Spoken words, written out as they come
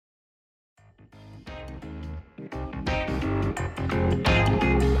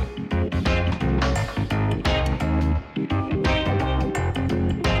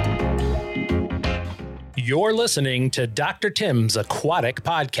You're listening to Dr. Tim's Aquatic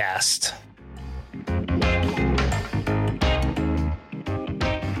Podcast.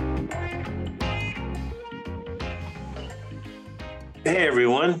 Hey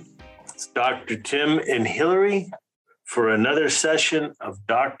everyone, it's Dr. Tim and Hillary for another session of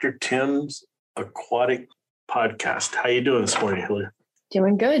Dr. Tim's Aquatic Podcast. How you doing this morning, Hillary?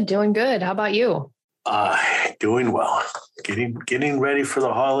 Doing good. How about you? Doing well. Getting ready for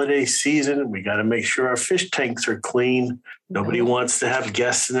the holiday season. We got to make sure our fish tanks are clean. Nobody wants to have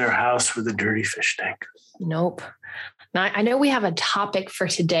guests in their house with a dirty fish tank. Nope. Now, I know we have a topic for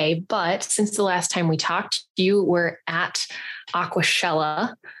today, but since the last time we talked, you were at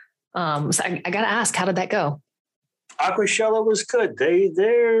Aquashella. So I got to ask, how did that go? Aquashella was good.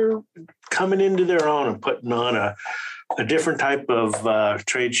 They're coming into their own and putting on a different type of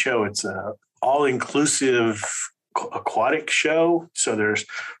trade show. It's a all-inclusive aquatic show. So there's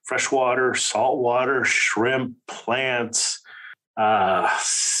freshwater, saltwater, shrimp, plants,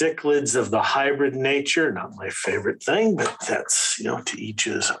 cichlids of the hybrid nature. Not my favorite thing, but that's, to each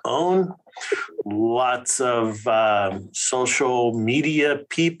his own. Lots of social media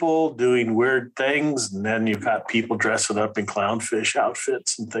people doing weird things. And then you've got people dressing up in clownfish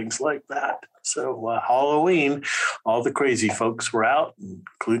outfits and things like that. So Halloween, all the crazy folks were out,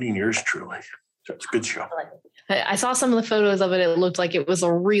 including yours truly. So it's a good show. I saw some of the photos of it. It looked like it was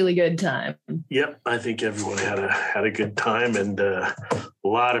a really good time. Yep. I think everyone had a good time, and a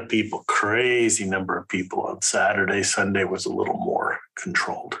lot of people, crazy number of people on Saturday. Sunday was a little more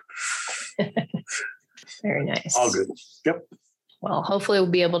controlled. Very nice. All good. Yep. Well, hopefully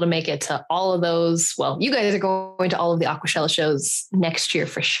we'll be able to make it to all of those. Well, you guys are going to all of the Aquashella shows next year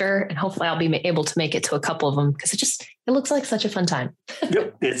for sure. And hopefully I'll be able to make it to a couple of them because it looks like such a fun time.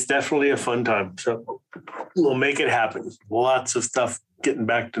 Yep. It's definitely a fun time. So we'll make it happen. Lots of stuff getting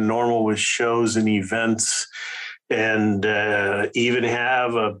back to normal with shows and events, and even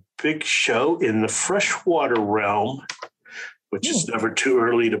have a big show in the freshwater realm, which is never too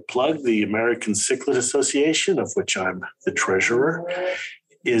early to plug. The American Cichlid Association, of which I'm the treasurer,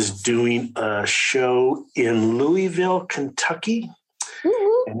 is doing a show in Louisville, Kentucky.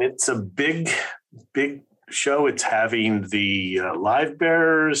 Mm-hmm. And it's a big show. It's having the live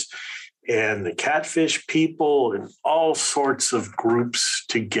bearers and the catfish people and all sorts of groups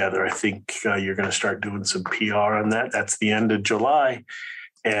together. I think you're going to start doing some PR on that. That's the end of July.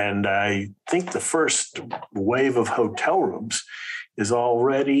 And I think the first wave of hotel rooms is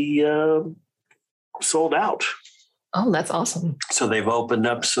already sold out. Oh, that's awesome. So they've opened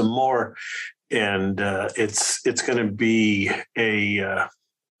up some more, and it's going to be a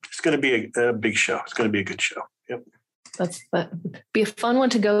big show. It's going to be a good show. Yep. That'd be a fun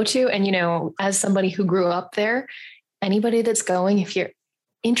one to go to. And, as somebody who grew up there, anybody that's going, if you're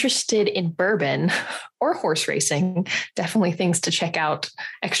interested in bourbon or horse racing, definitely things to check out.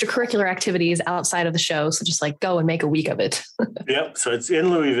 Extracurricular activities outside of the show. So just go and make a week of it. Yep. So it's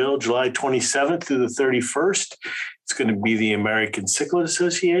in Louisville, July 27th through the 31st. It's going to be the American Cichlid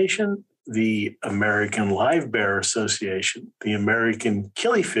Association, the American Live Bear Association, the American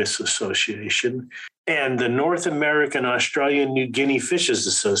Killifish Association, and the North American Australian New Guinea Fishes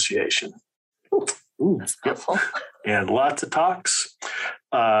Association. Ooh, that's helpful. And lots of talks.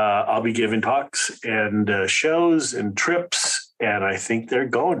 I'll be giving talks and shows and trips, and I think they're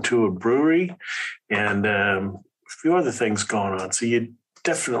going to a brewery and a few other things going on. So you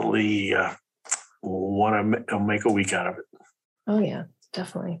definitely want to make a week out of it. Oh, yeah,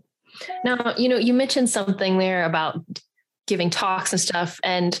 definitely. Now, you mentioned something there about giving talks and stuff,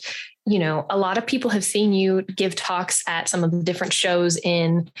 and a lot of people have seen you give talks at some of the different shows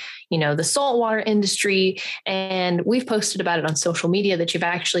in, the saltwater industry. And we've posted about it on social media that you've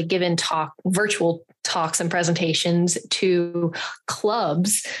actually given virtual talks and presentations to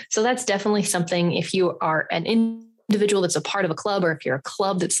clubs. So that's definitely something, if you are an individual that's a part of a club, or if you're a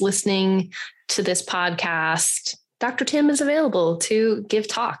club that's listening to this podcast, Dr. Tim is available to give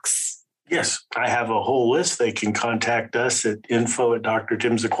talks. Yes, I have a whole list. They can contact us at info@Dr.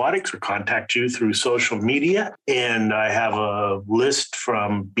 Tim's Aquatics or contact you through social media. And I have a list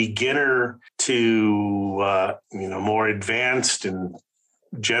from beginner to, more advanced and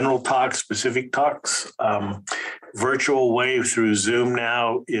general talks, specific talks. Virtual way through Zoom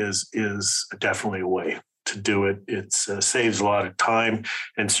now is definitely a way to do it. It saves a lot of time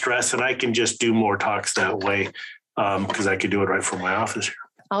and stress, and I can just do more talks that way because I could do it right from my office here.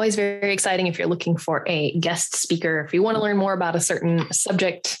 Always very exciting if you're looking for a guest speaker. If you want to learn more about a certain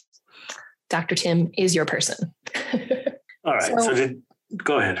subject, Dr. Tim is your person. All right.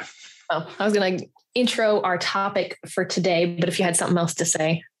 Go ahead. Oh, I was going to intro our topic for today, but if you had something else to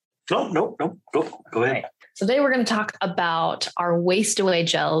say. No. Go ahead. Right. Today, we're going to talk about our waste away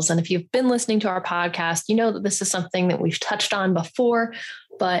gels. And if you've been listening to our podcast, you know that this is something that we've touched on before,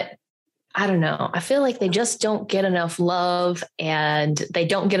 but I don't know. I feel like they just don't get enough love and they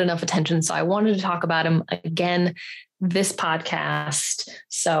don't get enough attention. So I wanted to talk about them again this podcast.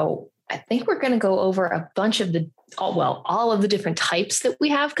 So I think we're going to go over a bunch of all of the different types that we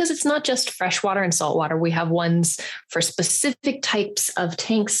have, because it's not just freshwater and saltwater. We have ones for specific types of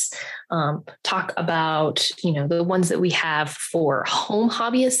tanks. Talk about, the ones that we have for home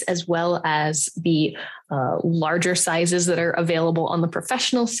hobbyists, as well as the larger sizes that are available on the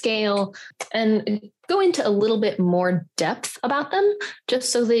professional scale, and go into a little bit more depth about them,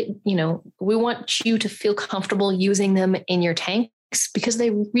 just so that, we want you to feel comfortable using them in your tanks, because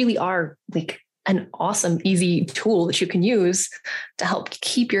they really are like an awesome, easy tool that you can use to help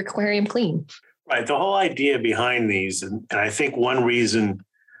keep your aquarium clean. Right. The whole idea behind these, and I think one reason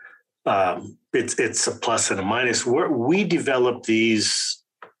it's a plus and a minus, we developed these,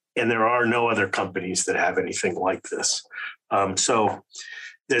 and there are no other companies that have anything like this. So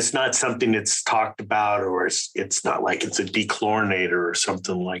it's not something that's talked about, or it's not like it's a dechlorinator or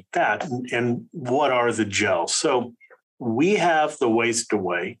something like that. And what are the gels? So we have the waste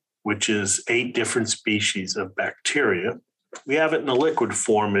away, which is 8 different species of bacteria. We have it in a liquid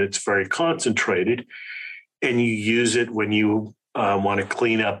form, and it's very concentrated. And you use it when you want to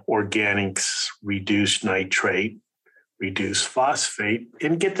clean up organics, reduce nitrate, reduce phosphate,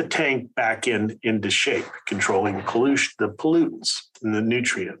 and get the tank back into shape, controlling the pollutants and the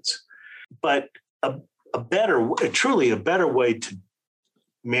nutrients. But truly a better way to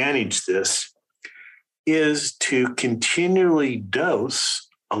manage this is to continually dose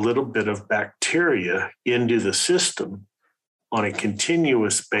a little bit of bacteria into the system on a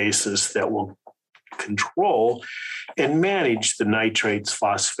continuous basis that will control and manage the nitrates,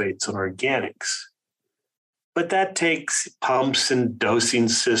 phosphates, and organics. But that takes pumps and dosing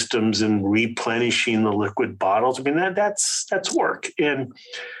systems and replenishing the liquid bottles. I mean, that's work. And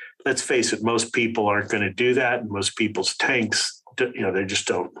let's face it, most people aren't going to do that. And most people's tanks, they just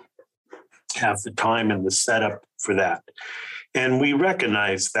don't have the time and the setup for that. And we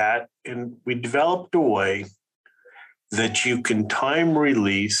recognize that, and we developed a way that you can time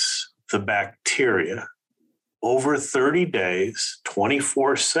release the bacteria over 30 days,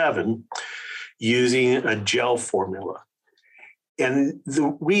 24/7, using a gel formula. And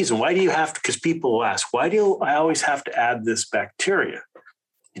the reason, why do you have to, because people will ask, why do I always have to add this bacteria?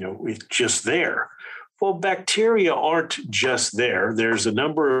 It's just there. Well, bacteria aren't just there. There's a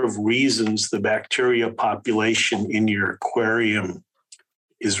number of reasons the bacteria population in your aquarium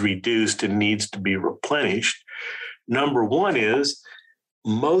is reduced and needs to be replenished. Number one is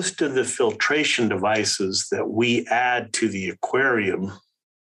most of the filtration devices that we add to the aquarium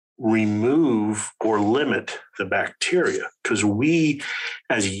remove or limit the bacteria, because we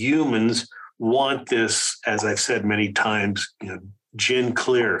as humans want this, as I've said many times, gin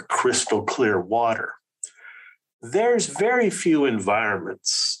clear, crystal clear water. There's very few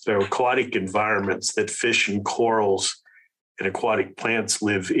environments, there are aquatic environments that fish and corals and aquatic plants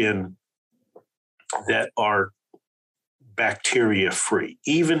live in that are bacteria free.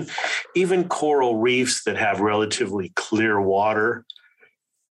 Even coral reefs that have relatively clear water,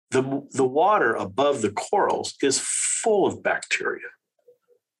 the water above the corals is full of bacteria.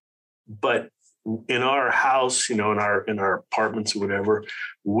 But in our house, in our apartments or whatever,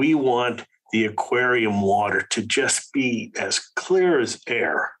 we want the aquarium water to just be as clear as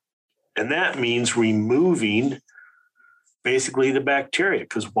air. And that means removing basically the bacteria,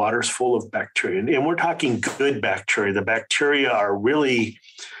 because water's full of bacteria. And we're talking good bacteria. The bacteria are really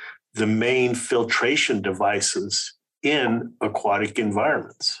the main filtration devices in aquatic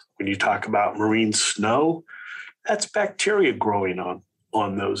environments. When you talk about marine snow, that's bacteria growing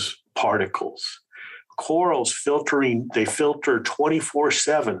on those particles. Corals they filter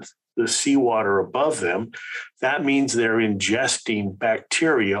 24/7 the seawater above them. That means they're ingesting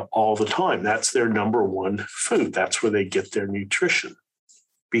bacteria all the time. That's their number one food. That's where they get their nutrition.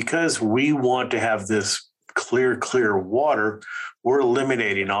 Because we want to have this clear water, we're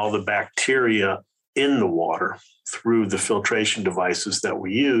eliminating all the bacteria in the water through the filtration devices that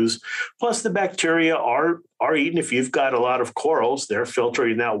we use. Plus the bacteria are eaten. If you've got a lot of corals, they're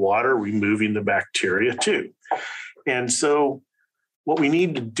filtering that water, removing the bacteria too. And so what we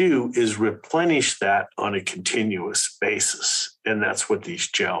need to do is replenish that on a continuous basis. And that's what these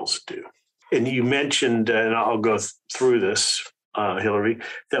gels do. And you mentioned, and I'll go through this, Hillary,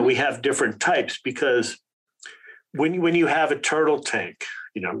 that we have different types, because when you have a turtle tank,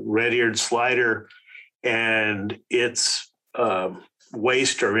 red-eared slider, and it's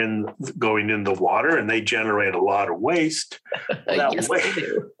waste are going in the water, and they generate a lot of waste. Well, Yes, they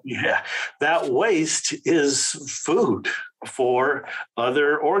do. Yeah, that waste is food for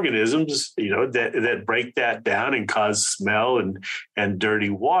other organisms, that break that down and cause smell and dirty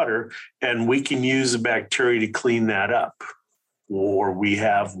water. And we can use the bacteria to clean that up. Or we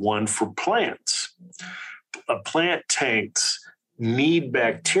have one for plants. Plant tanks need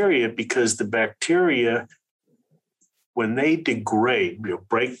bacteria because the bacteria, when they degrade,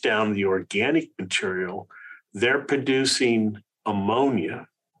 break down the organic material, they're producing ammonia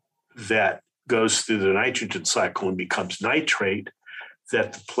that goes through the nitrogen cycle and becomes nitrate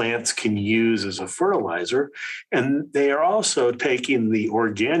that the plants can use as a fertilizer. And they are also taking the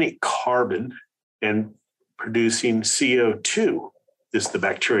organic carbon and producing CO2. This is the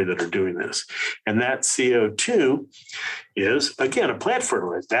bacteria that are doing this. And that CO2 is, again, a plant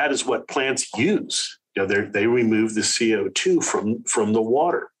fertilizer. That is what plants use. They remove the CO2 from the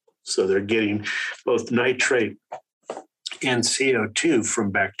water. So they're getting both nitrate and CO2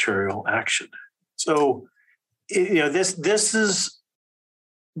 from bacterial action. So, this is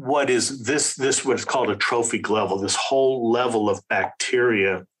what's called a trophic level. This whole level of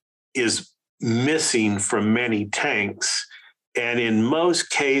bacteria is missing from many tanks. And in most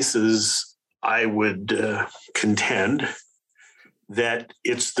cases, I would contend that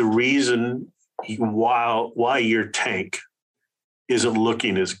it's the reason why your tank isn't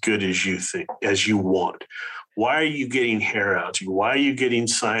looking as good as you think, as you want. Why are you getting hair algae? Why are you getting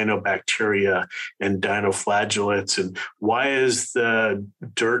cyanobacteria and dinoflagellates? And why is the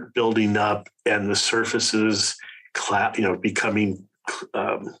dirt building up and the surfaces, becoming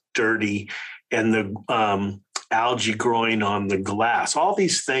dirty, and the algae growing on the glass? All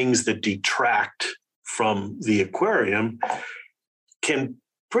these things that detract from the aquarium can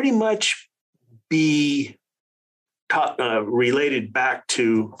pretty much be related back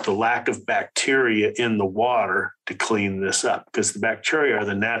to the lack of bacteria in the water to clean this up, because the bacteria are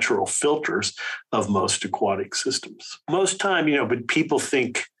the natural filters of most aquatic systems. Most time, but people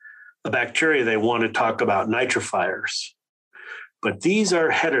think a bacteria, they want to talk about nitrifiers. But these are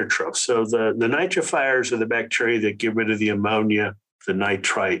heterotrophs. So the nitrifiers are the bacteria that get rid of the ammonia, the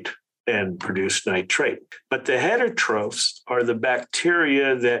nitrite, and produce nitrate. But the heterotrophs are the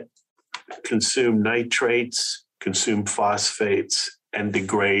bacteria that consume nitrates, consume phosphates, and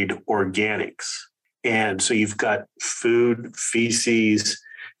degrade organics. And so you've got food, feces,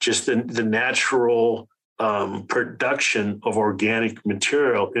 just the natural production of organic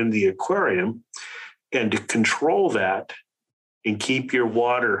material in the aquarium. And to control that and keep your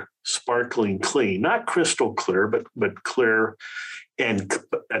water sparkling clean, not crystal clear, but clear and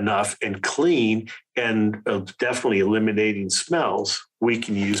enough and clean, and definitely eliminating smells, we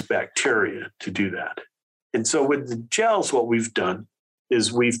can use bacteria to do that. And so with the gels, what we've done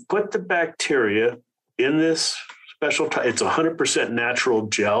is we've put the bacteria in this special type. It's 100% natural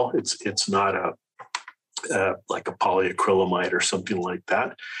gel. It's not like a polyacrylamide or something like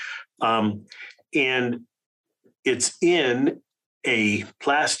that. And it's in a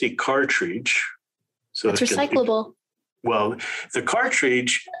plastic cartridge. So it's recyclable. Well, the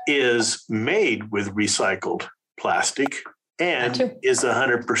cartridge is made with recycled plastic and is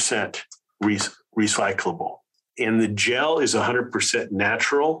 100% recyclable. And the gel is 100%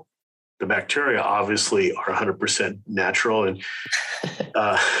 natural. The bacteria obviously are 100% natural. And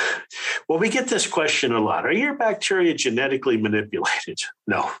we get this question a lot. Are your bacteria genetically manipulated?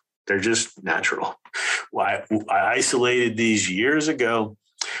 No, they're just natural. I isolated these years ago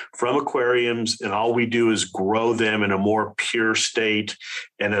from aquariums, and all we do is grow them in a more pure state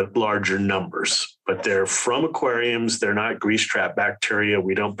and at larger numbers. But they're from aquariums. They're not grease trap bacteria.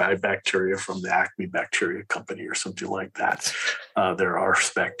 We don't buy bacteria from the Acme Bacteria Company or something like that. They're our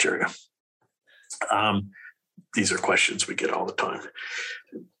bacteria. These are questions we get all the time.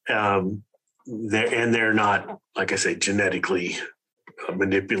 They're not, like I say, genetically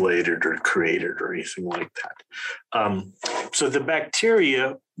manipulated or created or anything like that. So the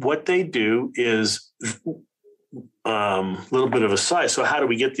bacteria, what they do is a little bit of a size. So how do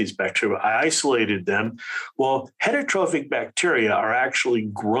we get these bacteria? I isolated them. Well, heterotrophic bacteria are actually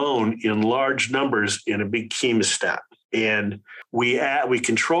grown in large numbers in a big chemostat. And we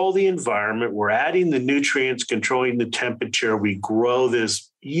control the environment. We're adding the nutrients, controlling the temperature. We grow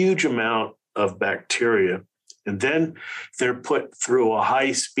this huge amount of bacteria. And then they're put through a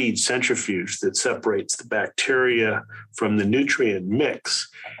high-speed centrifuge that separates the bacteria from the nutrient mix.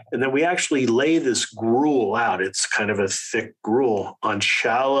 And then we actually lay this gruel out. It's kind of a thick gruel on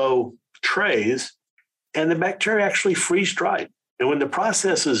shallow trays, and the bacteria actually freeze-dried. And when the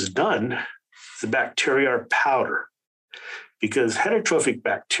process is done, the bacteria are powder. because heterotrophic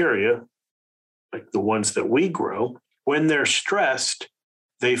bacteria, like the ones that we grow, when they're stressed,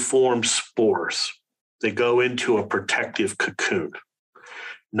 they form spores. They go into a protective cocoon.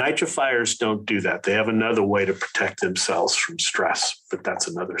 Nitrifiers don't do that. They have another way to protect themselves from stress, but that's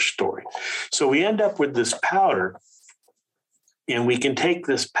another story. So we end up with this powder, and we can take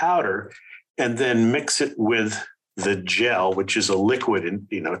this powder and then mix it with the gel, which is a liquid, and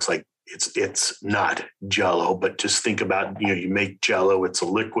it's like it's not Jell-O, but just think about, you make Jell-O, it's a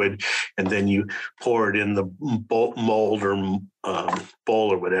liquid, and then you pour it in the mold or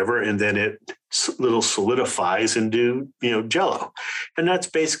bowl or whatever, and then it little solidifies into, Jell-O. And that's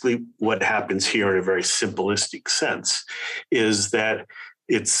basically what happens here in a very simplistic sense, is that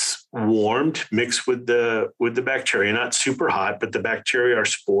it's warmed, mixed with the bacteria, not super hot, but the bacteria are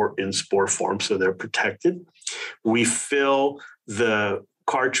in spore form, so they're protected. We fill the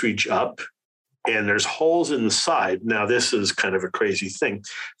cartridge up, and there's holes in the side. Now, this is kind of a crazy thing.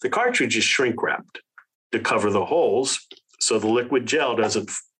 The cartridge is shrink wrapped to cover the holes, so the liquid gel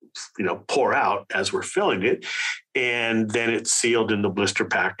doesn't, pour out as we're filling it, and then it's sealed in the blister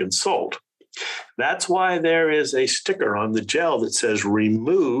pack and sold. That's why there is a sticker on the gel that says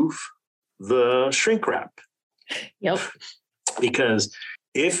remove the shrink wrap. Yep. Because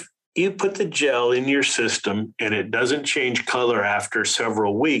if you put the gel in your system and it doesn't change color after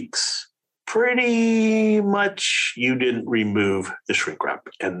several weeks, pretty much you didn't remove the shrink wrap.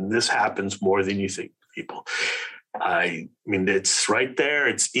 And this happens more than you think, people. I mean, it's right there.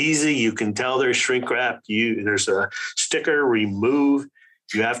 It's easy. You can tell there's shrink wrap. There's a sticker, remove.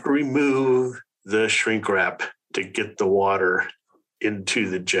 You have to remove the shrink wrap to get the water into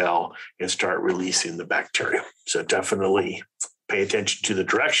the gel and start releasing the bacteria. So definitely pay attention to the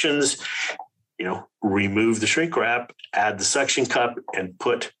directions, remove the shrink wrap, add the suction cup, and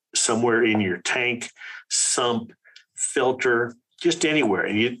put somewhere in your tank, sump, filter, just anywhere.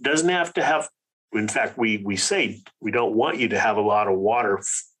 And it doesn't have to have, in fact, we say we don't want you to have a lot of water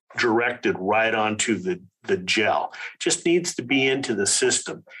directed right onto the gel. It just needs to be into the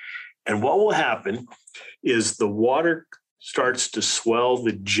system. And what will happen is the water starts to swell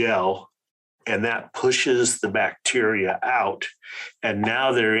the gel, and that pushes the bacteria out. And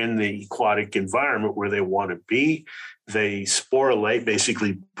now they're in the aquatic environment where they want to be. They sporulate,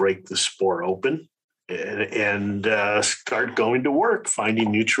 basically break the spore open, and start going to work,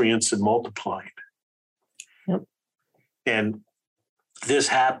 finding nutrients and multiplying. Yep. And this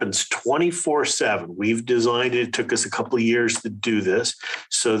happens 24/7. We've designed it. It took us a couple of years to do this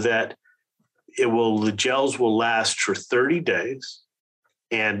so that the gels will last for 30 days.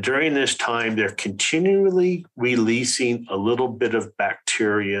 And during this time, they're continually releasing a little bit of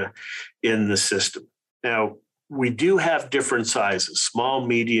bacteria in the system. Now, we do have different sizes, small,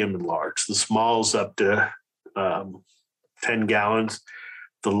 medium, and large. The small is up to 10 gallons.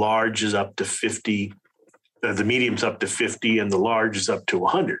 The large is up to 50. The medium's up to 50, and the large is up to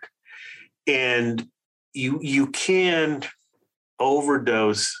 100. And you can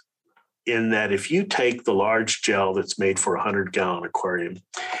overdose in that if you take the large gel that's made for a 100-gallon aquarium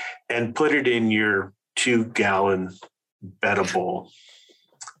and put it in your 2-gallon betta bowl,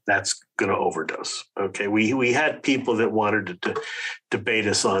 that's going to overdose. Okay, we had people that wanted to debate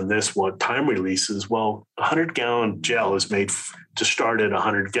us on this one. Time releases. Well, a 100-gallon gel is made to start at a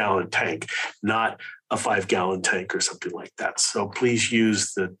 100-gallon tank, not a 5-gallon tank or something like that. So please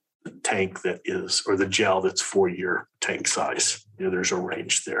use the tank that is, or the gel that's for your tank size. There's a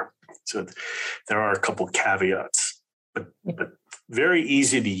range there. So there are a couple caveats, but very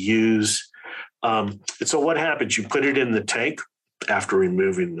easy to use. And so what happens? You put it in the tank after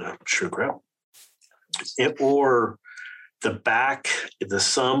removing the shrink wrap, or the back, the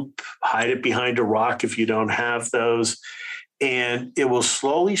sump, hide it behind a rock if you don't have those, and it will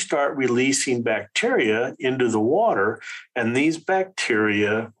slowly start releasing bacteria into the water. And these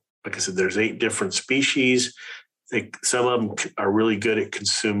bacteria, like I said, there's 8 different species. Some of them are really good at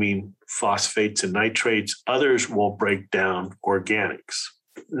consuming phosphates and nitrates. Others will break down organics.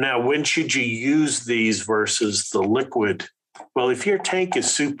 Now, when should you use these versus the liquid? Well, if your tank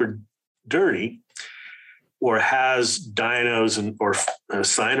is super dirty or has dinos or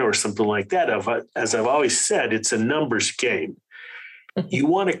cyano or something like that, as I've always said, it's a numbers game. You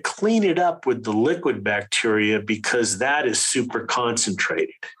want to clean it up with the liquid bacteria because that is super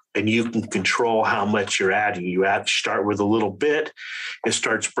concentrated. And you can control how much you're adding. You start with a little bit. It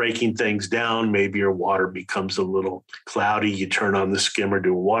starts breaking things down. Maybe your water becomes a little cloudy. You turn on the skimmer,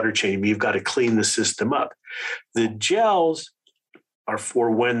 do a water change. You've got to clean the system up. The gels are for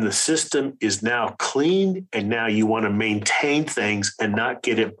when the system is now cleaned, and now you want to maintain things and not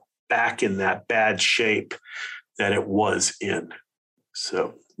get it back in that bad shape that it was in.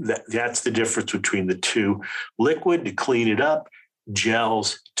 So that's the difference between the two: liquid to clean it up,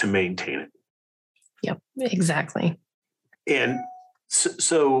 gels to maintain it. Yep, exactly. And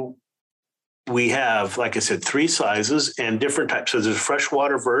so we have, like I said, 3 sizes and different types. So there's a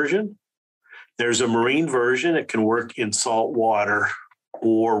freshwater version. There's a marine version. It can work in salt water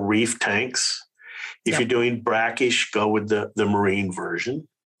or reef tanks. If you're doing brackish, go with the marine version.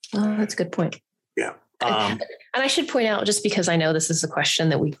 Oh, that's a good point. Yeah. And I should point out, just because I know this is a question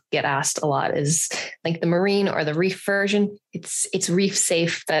that we get asked a lot, is like the marine or the reef version. It's reef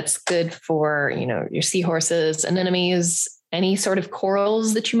safe. That's good for, your seahorses, anemones, any sort of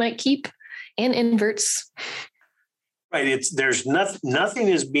corals that you might keep, and inverts. Right. There's nothing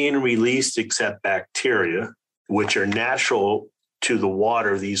is being released except bacteria, which are natural to the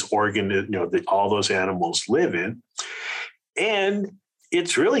water these all those animals live in. And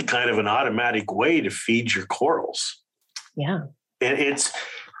it's really kind of an automatic way to feed your corals. Yeah. And it's,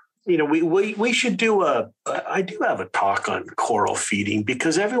 we should do I do have a talk on coral feeding,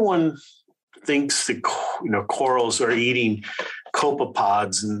 because everyone thinks that, corals are eating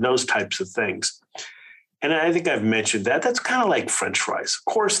copepods and those types of things. And I think I've mentioned that. That's kind of like French fries.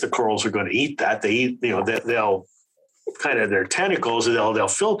 Of course, the corals are going to eat that. They eat, they'll kind of their tentacles, they'll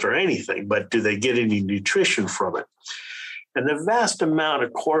filter anything, but do they get any nutrition from it? And the vast amount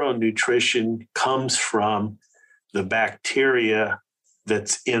of coral nutrition comes from the bacteria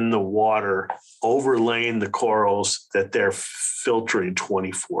that's in the water overlaying the corals that they're filtering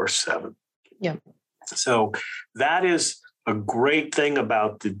 24/7. Yeah. So that is a great thing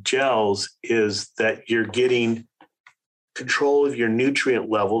about the gels, is that you're getting control of your nutrient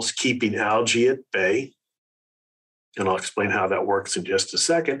levels, keeping algae at bay. And I'll explain how that works in just a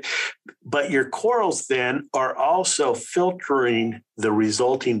second. But your corals then are also filtering the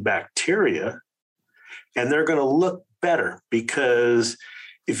resulting bacteria, and they're going to look better, because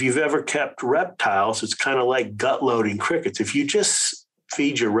if you've ever kept reptiles, it's kind of like gut loading crickets. If you just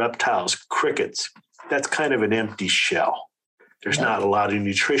feed your reptiles crickets, that's kind of an empty shell. There's not a lot of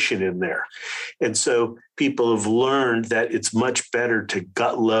nutrition in there. And so people have learned that it's much better to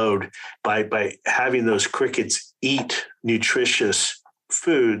gut load by having those crickets eat nutritious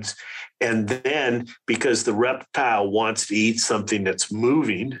foods. And then, because the reptile wants to eat something that's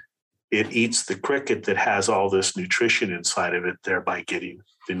moving, it eats the cricket that has all this nutrition inside of it, thereby getting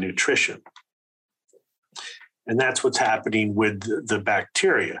the nutrition. And that's what's happening with the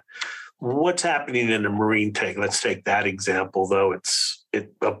bacteria. What's happening in a marine tank? Let's take that example, though.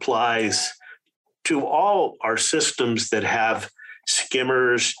 It applies to all our systems that have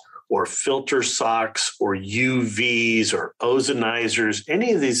skimmers or filter socks or UVs or ozonizers.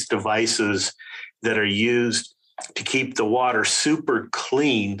 Any of these devices that are used to keep the water super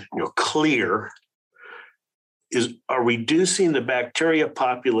clean, clear, are reducing the bacteria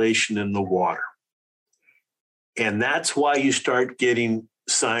population in the water. And that's why you start getting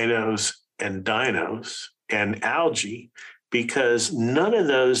cynos and dinos and algae, because none of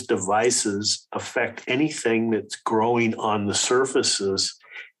those devices affect anything that's growing on the surfaces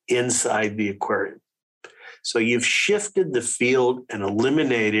inside the aquarium. So you've shifted the field and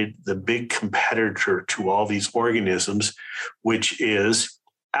eliminated the big competitor to all these organisms, which is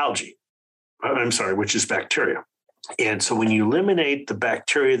algae. Which is bacteria. And so when you eliminate the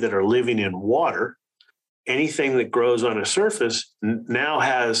bacteria that are living in water, anything that grows on a surface now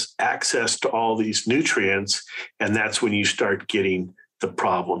has access to all these nutrients, and that's when you start getting the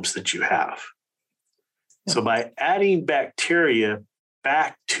problems that you have. So by adding bacteria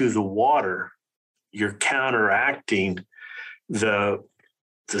back to the water, you're counteracting the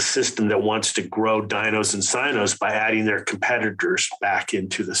system that wants to grow dinos and cynos by adding their competitors back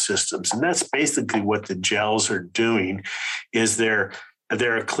into the systems. And that's basically what the gels are doing, is they're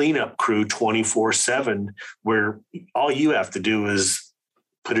a cleanup crew 24/7, where all you have to do is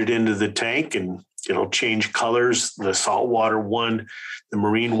put it into the tank and it'll change colors. The saltwater one, the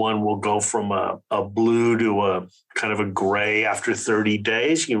marine one, will go from a blue to a kind of a gray after 30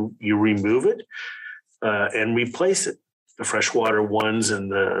 days. You remove it and replace it. The freshwater ones and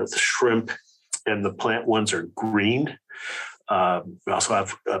the shrimp and the plant ones are green. We also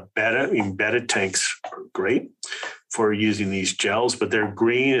have betta tanks are great for using these gels, but they're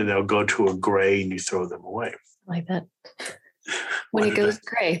green and they'll go to a gray and you throw them away. I like that. When it goes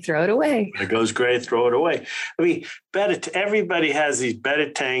gray, throw it away. When it goes gray, throw it away. I mean, everybody has these betta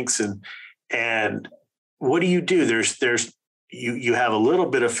tanks, and what do? You have a little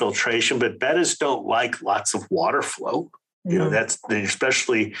bit of filtration, but bettas don't like lots of water flow. That's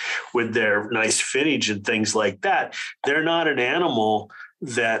especially with their nice finnage and things like that. They're not an animal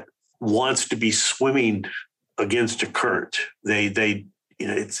that wants to be swimming against a current.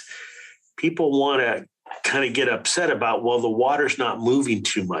 It's people want to kind of get upset about, well, the water's not moving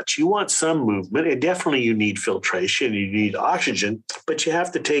too much. You want some movement, and definitely you need filtration, you need oxygen, but you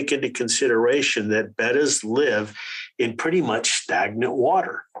have to take into consideration that bettas live in pretty much stagnant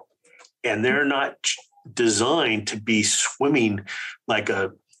water, and they're not designed to be swimming like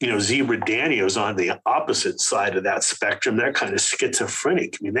zebra danios on the opposite side of that spectrum. They're kind of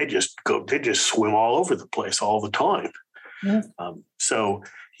schizophrenic. I mean, they just swim all over the place all the time. Yeah. So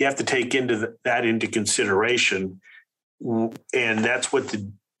you have to take that into consideration. And that's what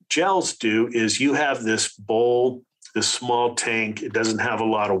the gels do, is you have this bowl, this small tank. It doesn't have a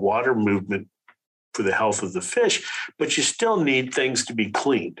lot of water movement for the health of the fish, but you still need things to be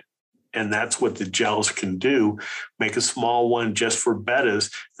cleaned. And that's what the gels can do. Make a small one just for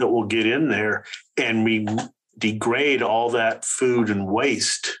bettas that will get in there and degrade all that food and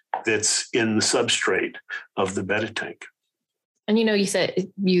waste that's in the substrate of the betta tank. And you said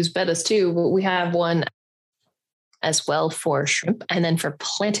use bettas too, but we have one as well for shrimp and then for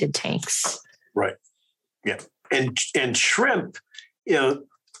planted tanks. Right. Yeah. And shrimp,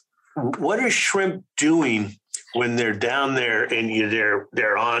 what are shrimp doing when they're down there and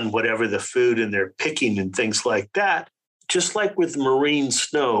they're on whatever the food and they're picking and things like that? Just like with marine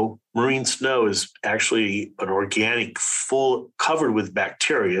snow is actually an organic covered with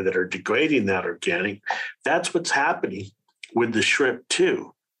bacteria that are degrading that organic. That's what's happening with the shrimp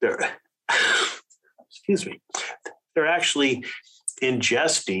too. They're actually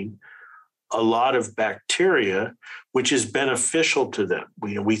ingesting a lot of bacteria, which is beneficial to them.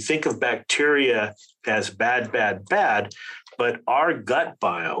 We think of bacteria as bad, but our gut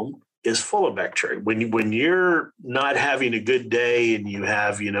biome is full of bacteria. When you're not having a good day and you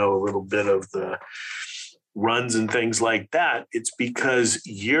have, a little bit of the runs and things like that, it's because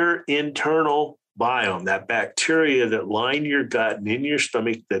your internal biome, that bacteria that line your gut and in your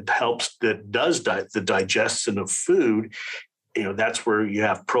stomach that does the digestion of food, that's where you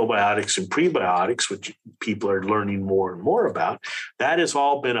have probiotics and prebiotics, which people are learning more and more about. That has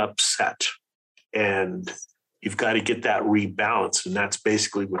all been upset, and you've got to get that rebalanced. And that's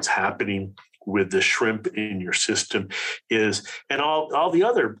basically what's happening with the shrimp in your system and all the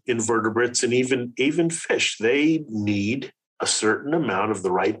other invertebrates and even fish. They need a certain amount of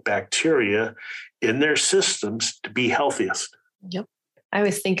the right bacteria in their systems to be healthiest. Yep. I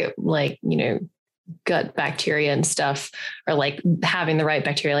always think of gut bacteria and stuff, or like having the right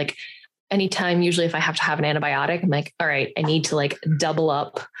bacteria. Like anytime, usually if I have to have an antibiotic, I'm like, all right, I need to double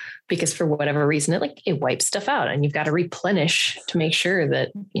up, because for whatever reason, it wipes stuff out, and you've got to replenish to make sure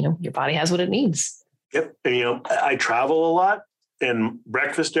that, your body has what it needs. Yep. And, I travel a lot, and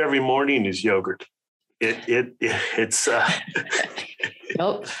breakfast every morning is yogurt. It's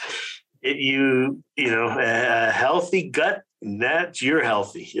Nope. A healthy gut, and that you're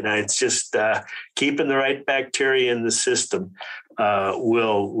healthy. It's just keeping the right bacteria in the system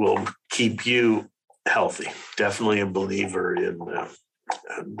will keep you healthy. Definitely a believer in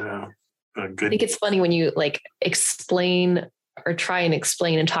good. I think it's funny when you explain or try and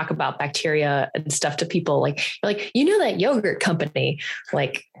explain and talk about bacteria and stuff to people. That yogurt company,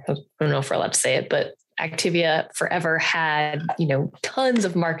 I don't know if we're allowed to say it, but Activia forever had, tons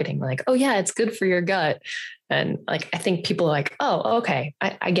of marketing, oh yeah, it's good for your gut. And I think people are like, oh, okay,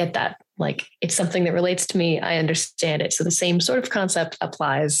 I get that. It's something that relates to me. I understand it. So the same sort of concept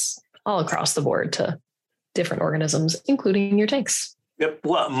applies all across the board to different organisms, including your tanks. Yep.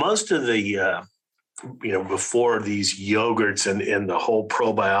 Well, most of the, before these yogurts and the whole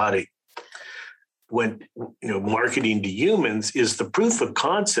probiotic went, marketing to humans, is the proof of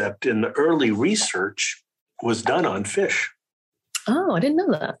concept in the early research was done on fish. Oh, I didn't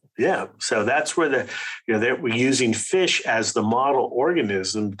know that. Yeah. So that's where they were using fish as the model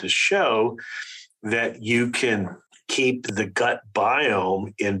organism to show that you can keep the gut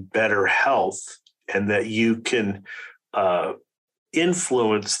biome in better health, and that you can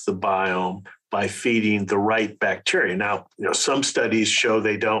influence the biome by feeding the right bacteria. Now, some studies show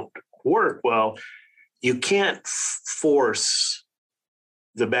they don't work. Well, you can't force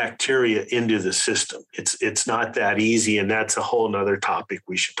the bacteria into the system. It's not that easy. And that's a whole nother topic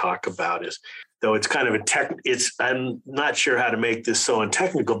we should talk about, though it's kind of I'm not sure how to make this so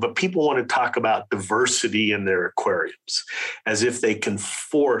untechnical, but people want to talk about diversity in their aquariums as if they can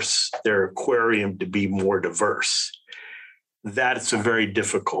force their aquarium to be more diverse. That's a very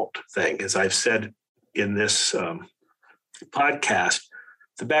difficult thing. As I've said in this podcast,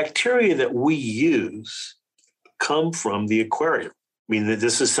 the bacteria that we use come from the aquarium. I mean,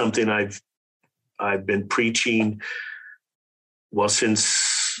 this is something I've been preaching,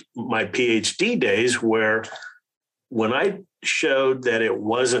 since my PhD days, where when I showed that it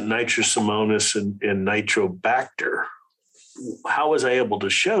wasn't Nitrosomonas and Nitrobacter, how was I able to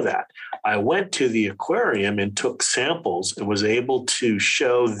show that? I went to the aquarium and took samples and was able to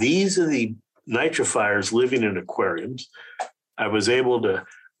show these are the nitrifiers living in aquariums. I was able to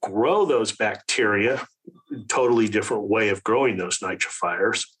grow those bacteria, totally different way of growing those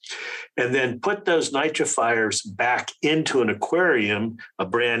nitrifiers, and then put those nitrifiers back into an aquarium, a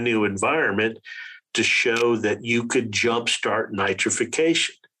brand new environment, to show that you could jumpstart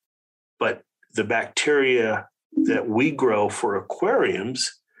nitrification. But the bacteria that we grow for aquariums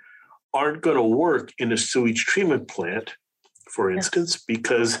aren't going to work in a sewage treatment plant, for instance,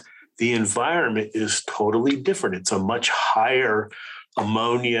 because the environment is totally different. It's a much higher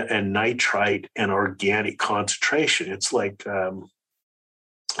ammonia and nitrite and organic concentration. It's like I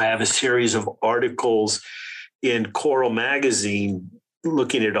have a series of articles in Coral Magazine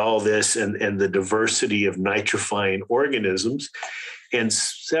looking at all this and the diversity of nitrifying organisms. And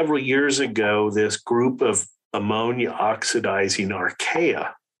several years ago, this group of ammonia oxidizing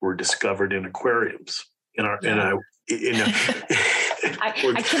archaea were discovered in aquariums. Can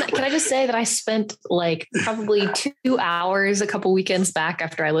I just say that I spent like probably 2 hours a couple weekends back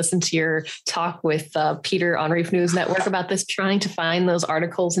after I listened to your talk with Peter on Reef News Network about this, trying to find those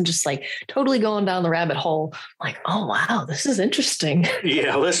articles and just like totally going down the rabbit hole. Like, oh, wow, this is interesting.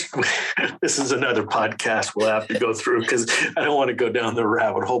 Yeah, this is another podcast we'll have to go through because I don't want to go down the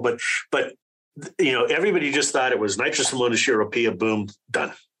rabbit hole. But everybody just thought it was Nitrosomonas europaea, boom,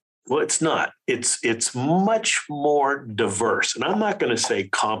 done. Well, it's not. It's much more diverse. And I'm not going to say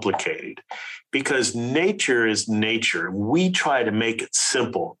complicated because nature is nature. We try to make it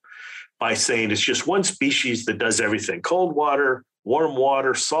simple by saying it's just one species that does everything: cold water, warm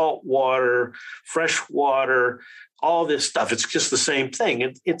water, salt water, fresh water, all this stuff. It's just the same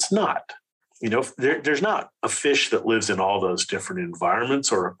thing. It's not. There's not a fish that lives in all those different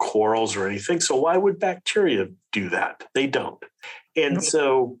environments or corals or anything. So why would bacteria do that? They don't. And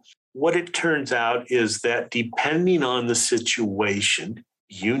so what it turns out is that depending on the situation,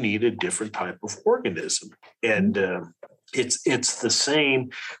 you need a different type of organism. And it's the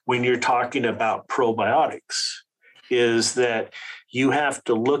same when you're talking about probiotics, is that you have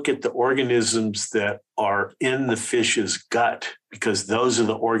to look at the organisms that are in the fish's gut because those are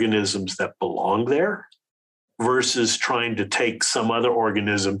the organisms that belong there, versus trying to take some other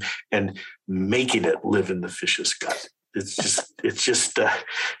organism and making it live in the fish's gut. It's just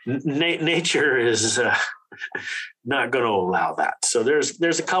nature is not going to allow that. So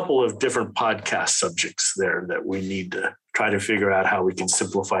there's a couple of different podcast subjects there that we need to try to figure out how we can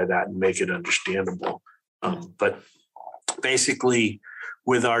simplify that and make it understandable. But basically,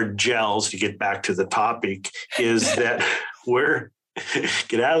 with our gels, to get back to the topic, is that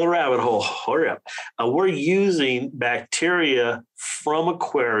get out of the rabbit hole. Hurry up. We're using bacteria from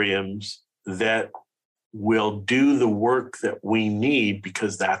aquariums that will do the work that we need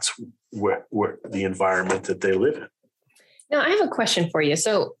because that's where the environment that they live in. Now, I have a question for you.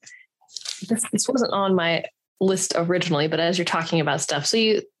 So this wasn't on my list originally, but as you're talking about stuff, so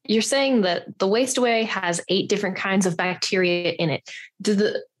you're saying that the Waste-Away has 8 different kinds of bacteria in it. Does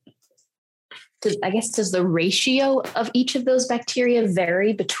the ratio of each of those bacteria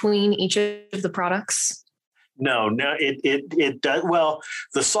vary between each of the products? No, it does. Well,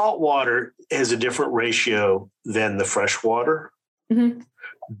 the salt water has a different ratio than the fresh water,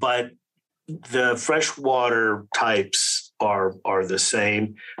 but the freshwater types are the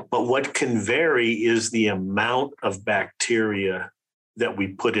same. But what can vary is the amount of bacteria that we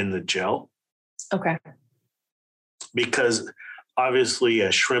put in the gel. Okay. Because obviously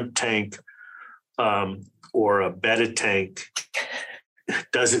a shrimp tank or a betta tank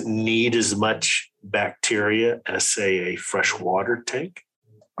doesn't need as much bacteria as, say, a freshwater tank.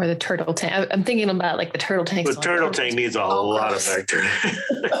 Or the turtle tank. I'm thinking about like the turtle tank. The turtle tank needs a lot of bacteria.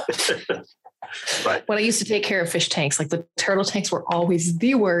 Right. When I used to take care of fish tanks, like the turtle tanks were always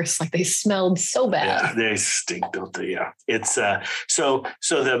the worst. Like they smelled so bad. Yeah, they stink, don't they? Yeah. It's so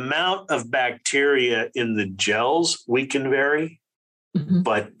the amount of bacteria in the gels we can vary,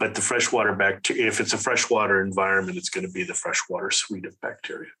 but the freshwater bacteria, if it's a freshwater environment, it's going to be the freshwater suite of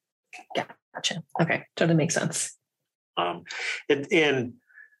bacteria. Gotcha. Okay, totally makes sense. And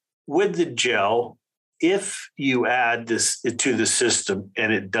with the gel, if you add this to the system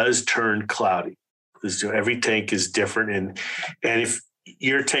and it does turn cloudy, because every tank is different, and if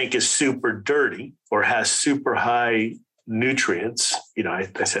your tank is super dirty or has super high nutrients, I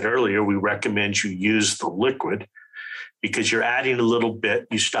said earlier, we recommend you use the liquid because you're adding a little bit,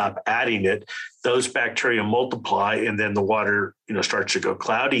 you stop adding it, those bacteria multiply, and then the water, starts to go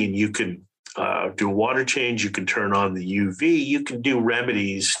cloudy, and you can do a water change. You can turn on the UV. You can do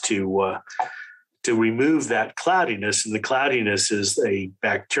remedies to remove that cloudiness. And the cloudiness is a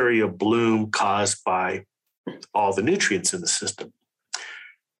bacteria bloom caused by all the nutrients in the system.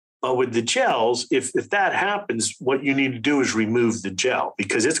 But with the gels, if that happens, what you need to do is remove the gel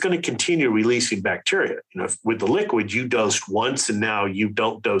because it's going to continue releasing bacteria. With the liquid, you dosed once and now you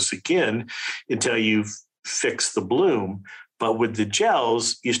don't dose again until you've fixed the bloom. But with the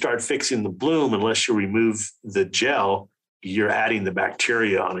gels, you start fixing the bloom. Unless you remove the gel, you're adding the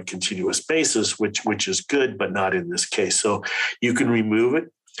bacteria on a continuous basis, which is good, but not in this case. So you can remove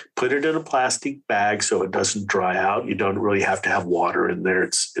it. Put it in a plastic bag so it doesn't dry out. You don't really have to have water in there.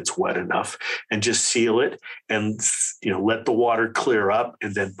 It's wet enough, and just seal it and let the water clear up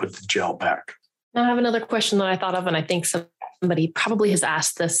and then put the gel back. Now I have another question that I thought of, and I think somebody probably has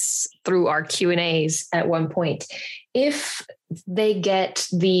asked this through our Q&As at one point. If they get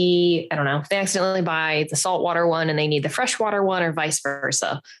if they accidentally buy the saltwater one and they need the freshwater one or vice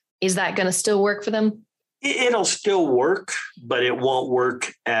versa, is that going to still work for them? It'll still work, but it won't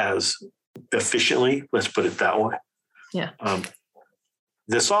work as efficiently. Let's put it that way. Yeah.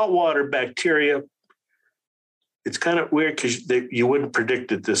 The saltwater bacteria, it's kind of weird because you wouldn't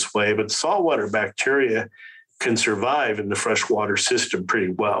predict it this way, but saltwater bacteria can survive in the freshwater system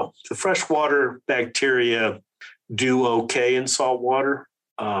pretty well. The freshwater bacteria do okay in saltwater,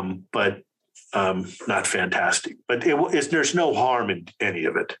 but not fantastic. But there's no harm in any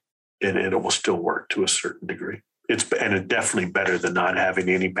of it. And it will still work to a certain degree. It's definitely better than not having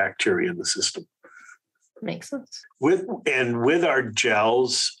any bacteria in the system. Makes sense. With our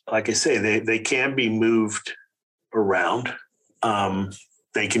gels, like I say, they can be moved around.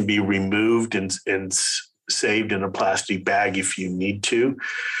 They can be removed and saved in a plastic bag if you need to.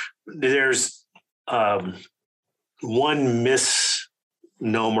 There's one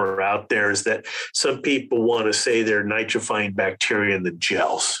misnomer out there is that some people want to say they're nitrifying bacteria in the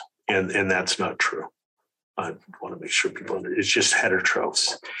gels. And that's not true. I want to make sure people understand. It's just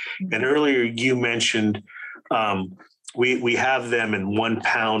heterotrophs. And earlier you mentioned we have them in 1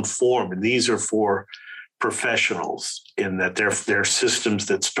 pound form, and these are for professionals in that they're systems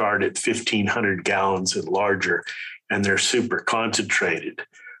that start at 1,500 gallons and larger, and they're super concentrated.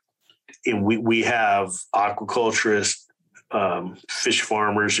 And we have aquaculturists, fish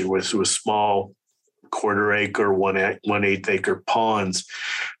farmers with small 1/4 acre, 1/8 acre ponds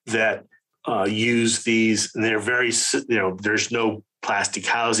that use these, and they're very, there's no plastic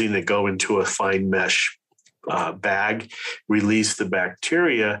housing. They go into a fine mesh bag, release the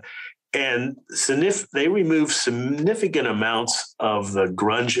bacteria, and they remove significant amounts of the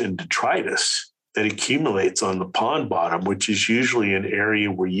grunge and detritus that accumulates on the pond bottom, which is usually an area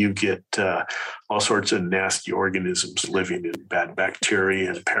where you get all sorts of nasty organisms living in, bad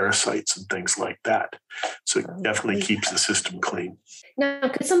bacteria and parasites and things like that. So it definitely keeps the system clean. Now,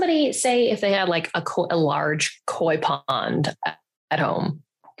 could somebody say if they had like a large koi pond at home,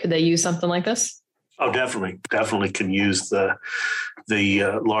 could they use something like this? Oh, definitely can use the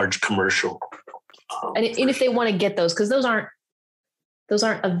large commercial. And if they want to get those, because those aren't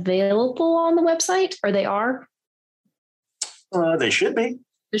available on the website, or they are? They should be.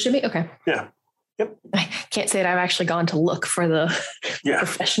 They should be? Okay. Yeah. Yep. I can't say that I've actually gone to look for the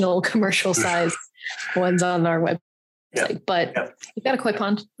professional commercial size ones on our website, but if you've got a koi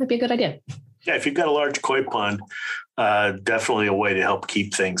pond, that'd be a good idea. Yeah, if you've got a large koi pond, definitely a way to help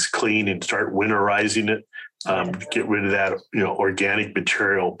keep things clean and start winterizing it. Get rid of that, organic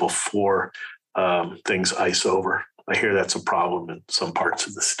material before things ice over. I hear that's a problem in some parts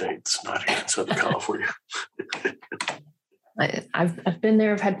of the States, not here in Southern California. I've been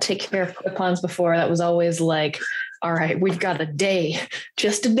there. I've had to take care of koi ponds before. That was always like, all right, we've got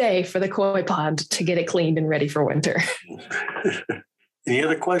just a day for the koi pond to get it cleaned and ready for winter. Any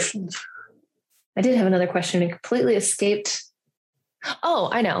other questions? I did have another question. It completely escaped. Oh,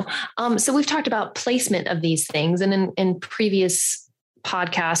 I know. So we've talked about placement of these things. And in previous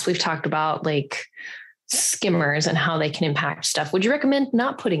podcasts, we've talked about like skimmers and how they can impact stuff. Would you recommend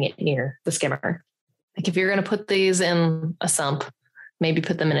not putting it near the skimmer? Like if you're going to put these in a sump, maybe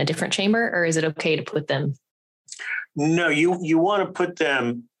put them in a different chamber, or is it okay to put them? No, you want to put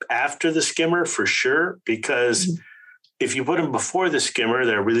them after the skimmer for sure, because if you put them before the skimmer,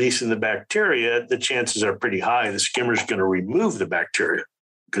 they're releasing the bacteria. The chances are pretty high the skimmer is going to remove the bacteria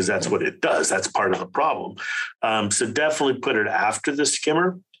because that's what it does. That's part of the problem. So definitely put it after the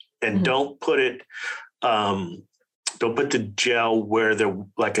skimmer, and don't put it. Don't put the gel where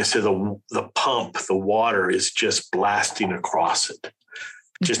like I said, the pump, the water is just blasting across it.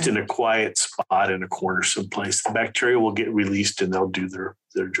 Just in a quiet spot in a corner someplace. The bacteria will get released and they'll do their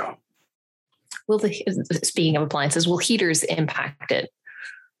job. speaking of appliances, will heaters impact it?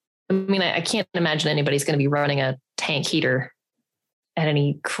 I mean, I can't imagine anybody's going to be running a tank heater at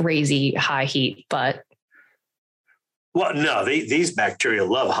any crazy high heat, but. Well, no, these bacteria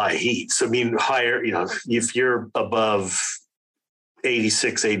love high heats. I mean, higher, if you're above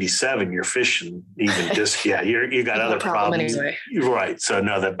 86, 87, you're fishing even just, you got other problems. Anyway. Right. So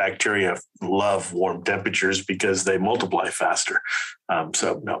no, the bacteria love warm temperatures because they multiply faster.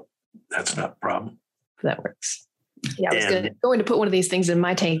 So no, that's not a problem. That works. Yeah, I was going to put one of these things in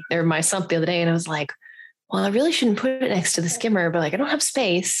my tank or my sump the other day, and I was like, well, I really shouldn't put it next to the skimmer, but like I don't have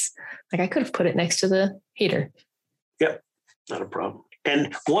space. Like I could have put it next to the heater. Yep, not a problem.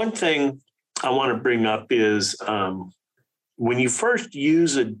 And one thing I want to bring up is when you first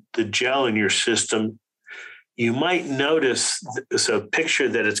use the gel in your system, you might notice, so picture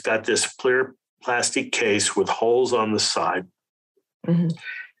that it's got this clear plastic case with holes on the side. Mm-hmm.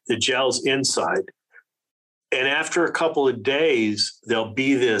 The gel's inside. And after a couple of days, there'll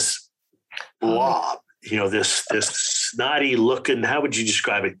be this blob, this snotty looking, how would you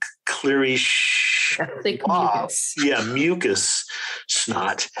describe it? Clearish mucus. Yeah, mucus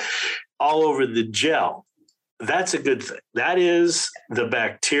snot all over the gel. That's a good thing. That is the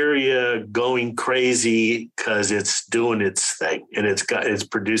bacteria going crazy because it's doing its thing and it's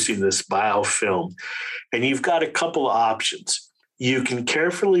producing this biofilm. And you've got a couple of options. You can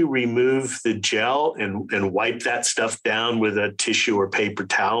carefully remove the gel and wipe that stuff down with a tissue or paper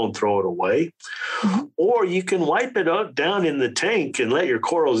towel and throw it away. Mm-hmm. Or you can wipe it down in the tank and let your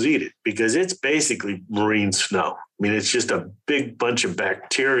corals eat it because it's basically marine snow. I mean, it's just a big bunch of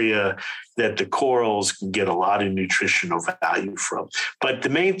bacteria that the corals can get a lot of nutritional value from. But the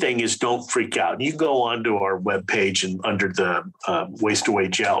main thing is don't freak out. You go onto our webpage and under the Waste Away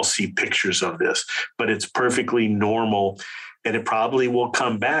Gel, see pictures of this, but it's perfectly normal. And it probably will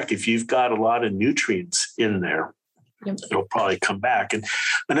come back if you've got a lot of nutrients in there. Yep. It'll probably come back. And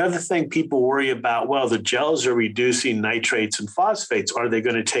another thing people worry about, well, the gels are reducing nitrates and phosphates. Are they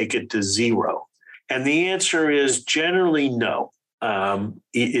going to take it to zero? And the answer is generally no.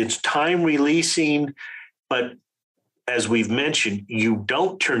 It's time releasing, but as we've mentioned, you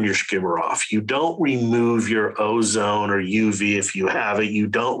don't turn your skimmer off. You don't remove your ozone or UV if you have it. You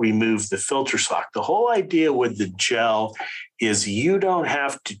don't remove the filter sock. The whole idea with the gel is you don't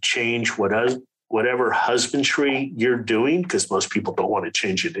have to change whatever husbandry you're doing because most people don't want to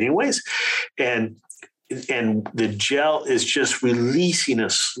change it anyways. And the gel is just releasing a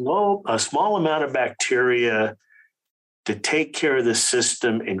small amount of bacteria to take care of the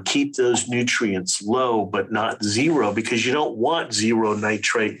system and keep those nutrients low, but not zero, because you don't want zero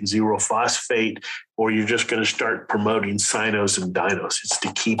nitrate and zero phosphate, or you're just going to start promoting cynos and dinos. It's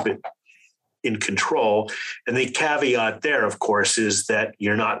to keep it in control. And the caveat there, of course, is that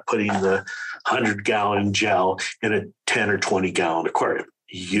you're not putting the 100-gallon gel in a 10 or 20-gallon aquarium.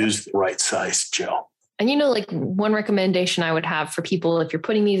 Use the right size gel. And, like one recommendation I would have for people, if you're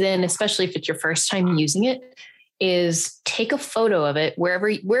putting these in, especially if it's your first time using it, is take a photo of it wherever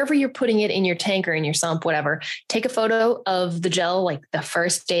you're putting it in your tank or in your sump, whatever. Take a photo of the gel like the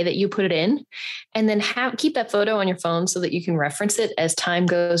first day that you put it in, and then keep that photo on your phone so that you can reference it as time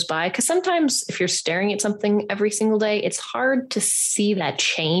goes by. Because sometimes if you're staring at something every single day, it's hard to see that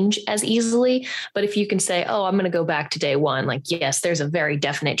change as easily. But if you can say, oh, I'm going to go back to day one, like, yes, there's a very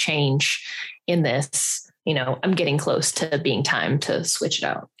definite change in this, I'm getting close to being time to switch it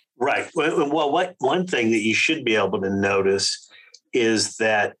out. Right. Well, one thing that you should be able to notice is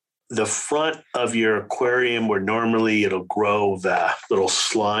that the front of your aquarium, where normally it'll grow the little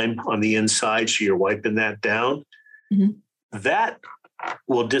slime on the inside, so you're wiping that down, mm-hmm. that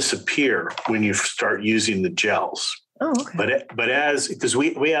will disappear when you start using the gels. Oh, okay. But because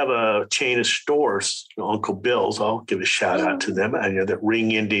we have a chain of stores, Uncle Bill's, I'll give a shout out to them, that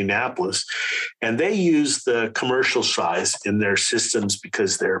ring Indianapolis, and they use the commercial size in their systems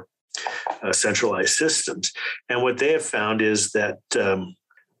because they're centralized systems. And what they have found is that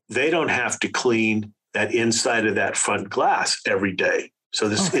they don't have to clean that inside of that front glass every day. So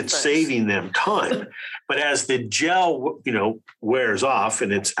it's saving them time. But as the gel, wears off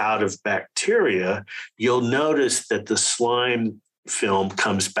and it's out of bacteria, you'll notice that the slime film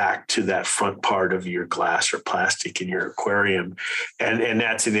comes back to that front part of your glass or plastic in your aquarium. And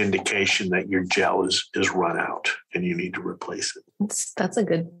that's an indication that your gel is run out and you need to replace it. That's a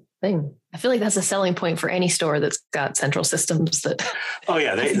good thing. I feel like that's a selling point for any store that's got central systems that. Oh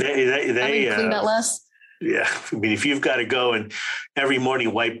yeah. They clean that less. Yeah. I mean, if you've got to go and every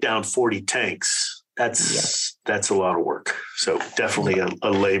morning wipe down 40 tanks, that's a lot of work. So definitely a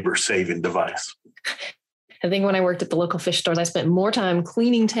labor saving device. I think when I worked at the local fish stores, I spent more time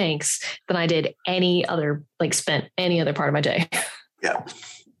cleaning tanks than I did spent any other part of my day. Yeah.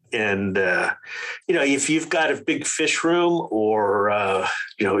 And, if you've got a big fish room or,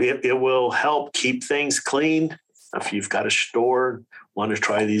 it will help keep things clean. If you've got a store, want to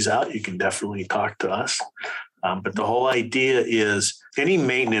try these out, you can definitely talk to us. But the whole idea is any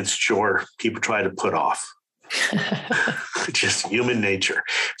maintenance chore people try to put off. Just human nature.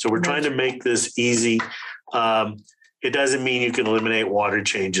 So we're trying to make this easy. It doesn't mean you can eliminate water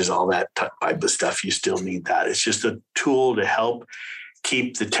changes, all that type of stuff. You still need that. It's just a tool to help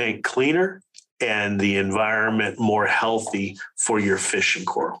keep the tank cleaner and the environment more healthy for your fish and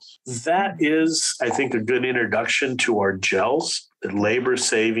coral. That is, I think, a good introduction to our gels, a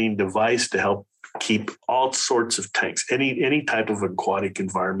labor-saving device to help keep all sorts of tanks, any type of aquatic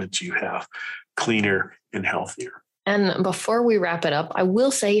environment you have, cleaner and healthier. And before we wrap it up, I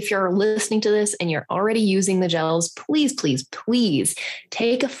will say, if you're listening to this and you're already using the gels, please, please, please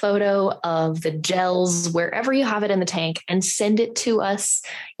take a photo of the gels wherever you have it in the tank and send it to us.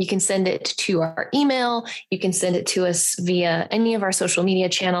 You can send it to our email. You can send it to us via any of our social media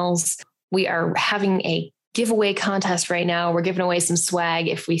channels. We are having a giveaway contest right now. We're giving away some swag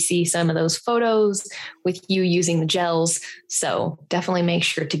if we see some of those photos with you using the gels. So definitely make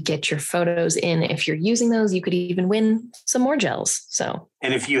sure to get your photos in. If you're using those, you could even win some more gels.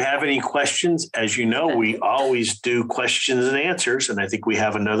 And if you have any questions, as you know, we always do questions and answers. And I think we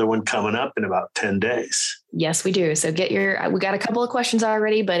have another one coming up in about 10 days. Yes, we do. So we got a couple of questions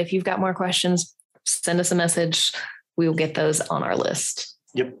already, but if you've got more questions, send us a message. We will get those on our list.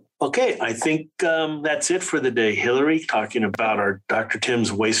 Yep. Okay, I think that's it for the day, Hillary, talking about our Dr.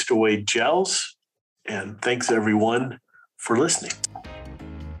 Tim's Waste Away gels. And thanks, everyone, for listening.